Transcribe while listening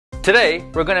Today,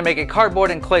 we're going to make a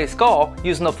cardboard and clay skull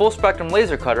using the full spectrum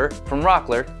laser cutter from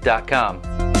Rockler.com.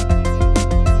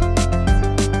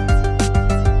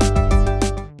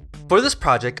 For this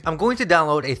project, I'm going to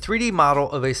download a 3D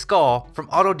model of a skull from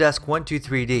Autodesk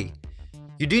 123D.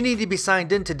 You do need to be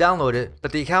signed in to download it,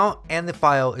 but the account and the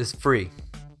file is free.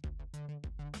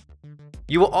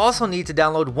 You will also need to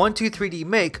download 123D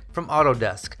Make from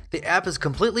Autodesk. The app is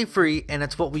completely free and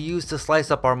it's what we use to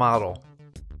slice up our model.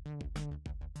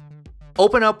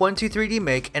 Open up 123D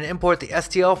Make and import the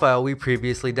STL file we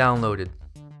previously downloaded.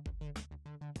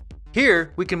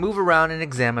 Here, we can move around and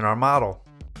examine our model.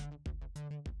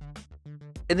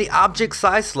 In the object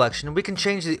size selection, we can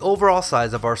change the overall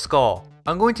size of our skull.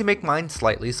 I'm going to make mine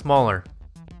slightly smaller.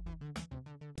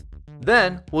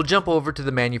 Then, we'll jump over to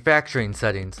the manufacturing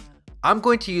settings. I'm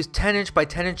going to use 10" by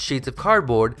 10" sheets of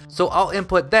cardboard, so I'll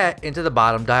input that into the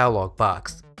bottom dialog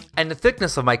box. And the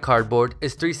thickness of my cardboard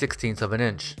is 3/16 of an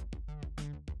inch.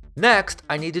 Next,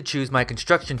 I need to choose my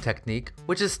construction technique,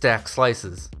 which is stack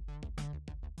slices.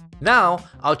 Now,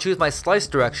 I'll choose my slice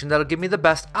direction that'll give me the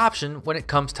best option when it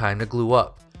comes time to glue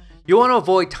up. You'll want to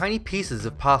avoid tiny pieces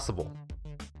if possible.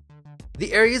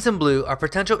 The areas in blue are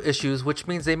potential issues, which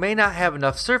means they may not have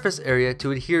enough surface area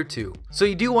to adhere to, so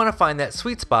you do want to find that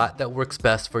sweet spot that works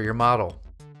best for your model.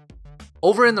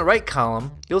 Over in the right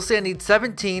column, you'll see I need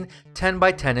 17 10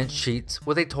 by 10" sheets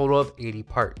with a total of 80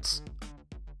 parts.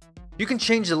 You can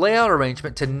change the layout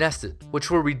arrangement to nested,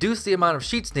 which will reduce the amount of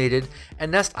sheets needed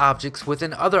and nest objects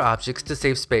within other objects to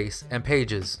save space and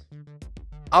pages.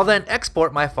 I'll then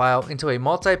export my file into a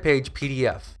multi-page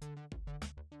PDF.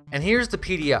 And here's the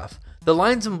PDF. The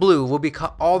lines in blue will be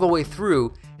cut all the way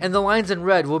through, and the lines in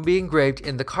red will be engraved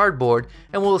in the cardboard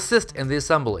and will assist in the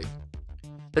assembly.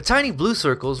 The tiny blue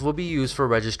circles will be used for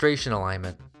registration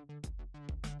alignment.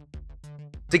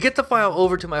 To get the file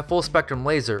over to my full spectrum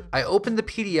laser, I open the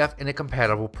PDF in a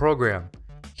compatible program.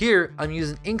 Here, I'm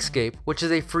using Inkscape, which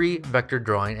is a free vector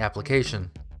drawing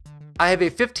application. I have a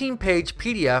 15-page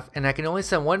PDF and I can only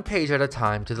send one page at a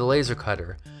time to the laser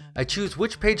cutter. I choose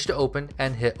which page to open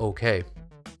and hit OK.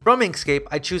 From Inkscape,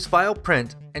 I choose File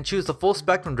Print and choose the full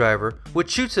spectrum driver,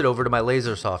 which shoots it over to my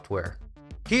laser software.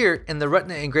 Here, in the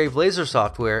Retina Engraved Laser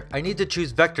software, I need to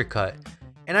choose Vector Cut,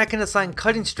 and I can assign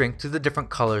cutting strength to the different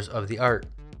colors of the art.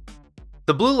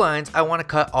 The blue lines I want to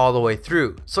cut all the way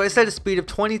through, so I set a speed of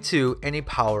 22 and a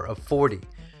power of 40.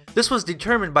 This was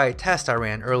determined by a test I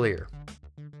ran earlier.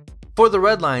 For the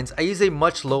red lines, I use a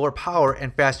much lower power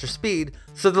and faster speed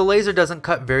so the laser doesn't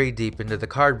cut very deep into the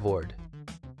cardboard.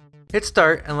 Hit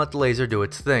start and let the laser do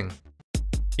its thing.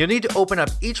 You'll need to open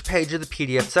up each page of the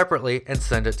PDF separately and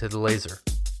send it to the laser.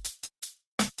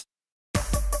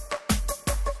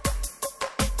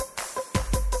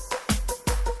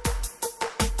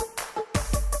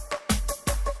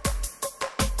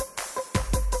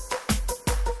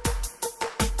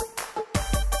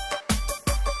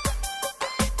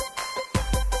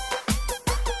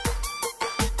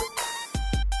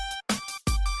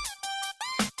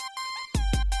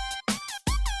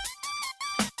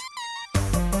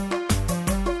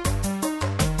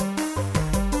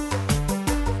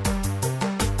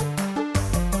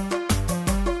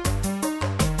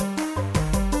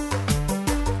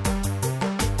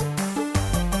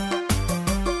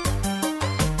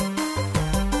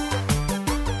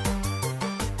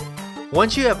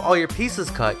 Once you have all your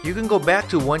pieces cut, you can go back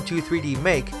to 123D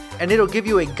Make and it'll give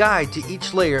you a guide to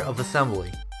each layer of assembly.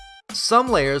 Some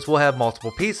layers will have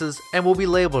multiple pieces and will be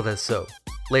labeled as so.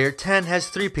 Layer 10 has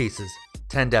 3 pieces,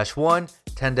 10-1,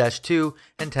 10-2,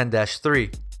 and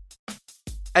 10-3.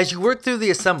 As you work through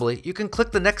the assembly, you can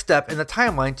click the next step in the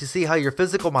timeline to see how your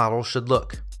physical model should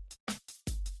look.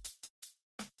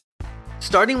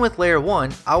 Starting with layer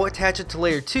 1, I'll attach it to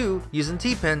layer 2 using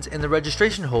T-pins in the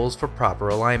registration holes for proper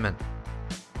alignment.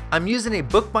 I'm using a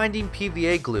bookbinding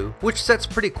PVA glue, which sets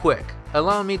pretty quick,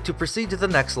 allowing me to proceed to the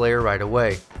next layer right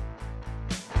away.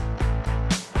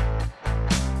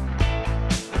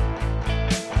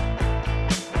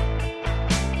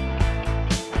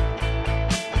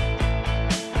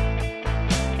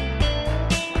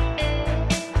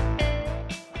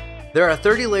 There are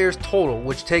 30 layers total,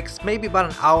 which takes maybe about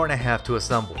an hour and a half to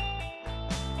assemble.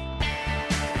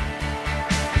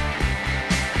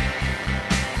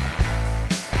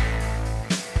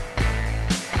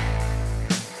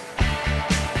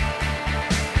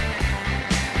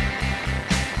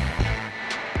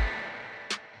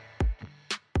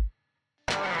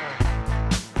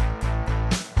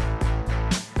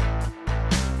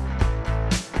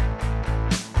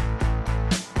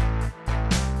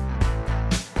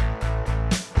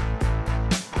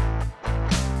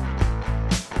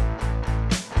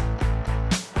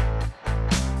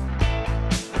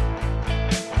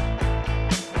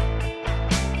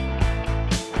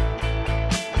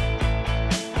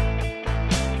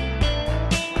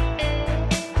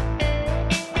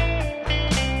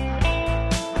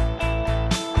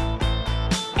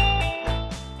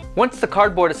 Once the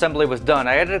cardboard assembly was done,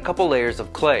 I added a couple layers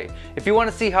of clay. If you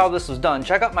want to see how this was done,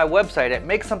 check out my website at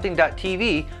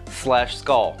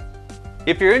makesomething.tv/skull.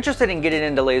 If you're interested in getting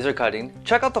into laser cutting,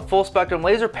 check out the full spectrum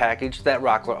laser package that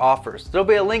Rockler offers. There'll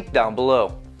be a link down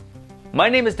below. My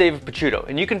name is David Picciuto,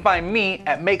 and you can find me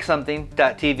at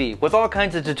makesomething.tv with all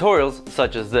kinds of tutorials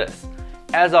such as this.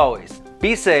 As always,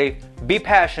 be safe, be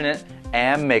passionate,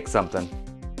 and make something.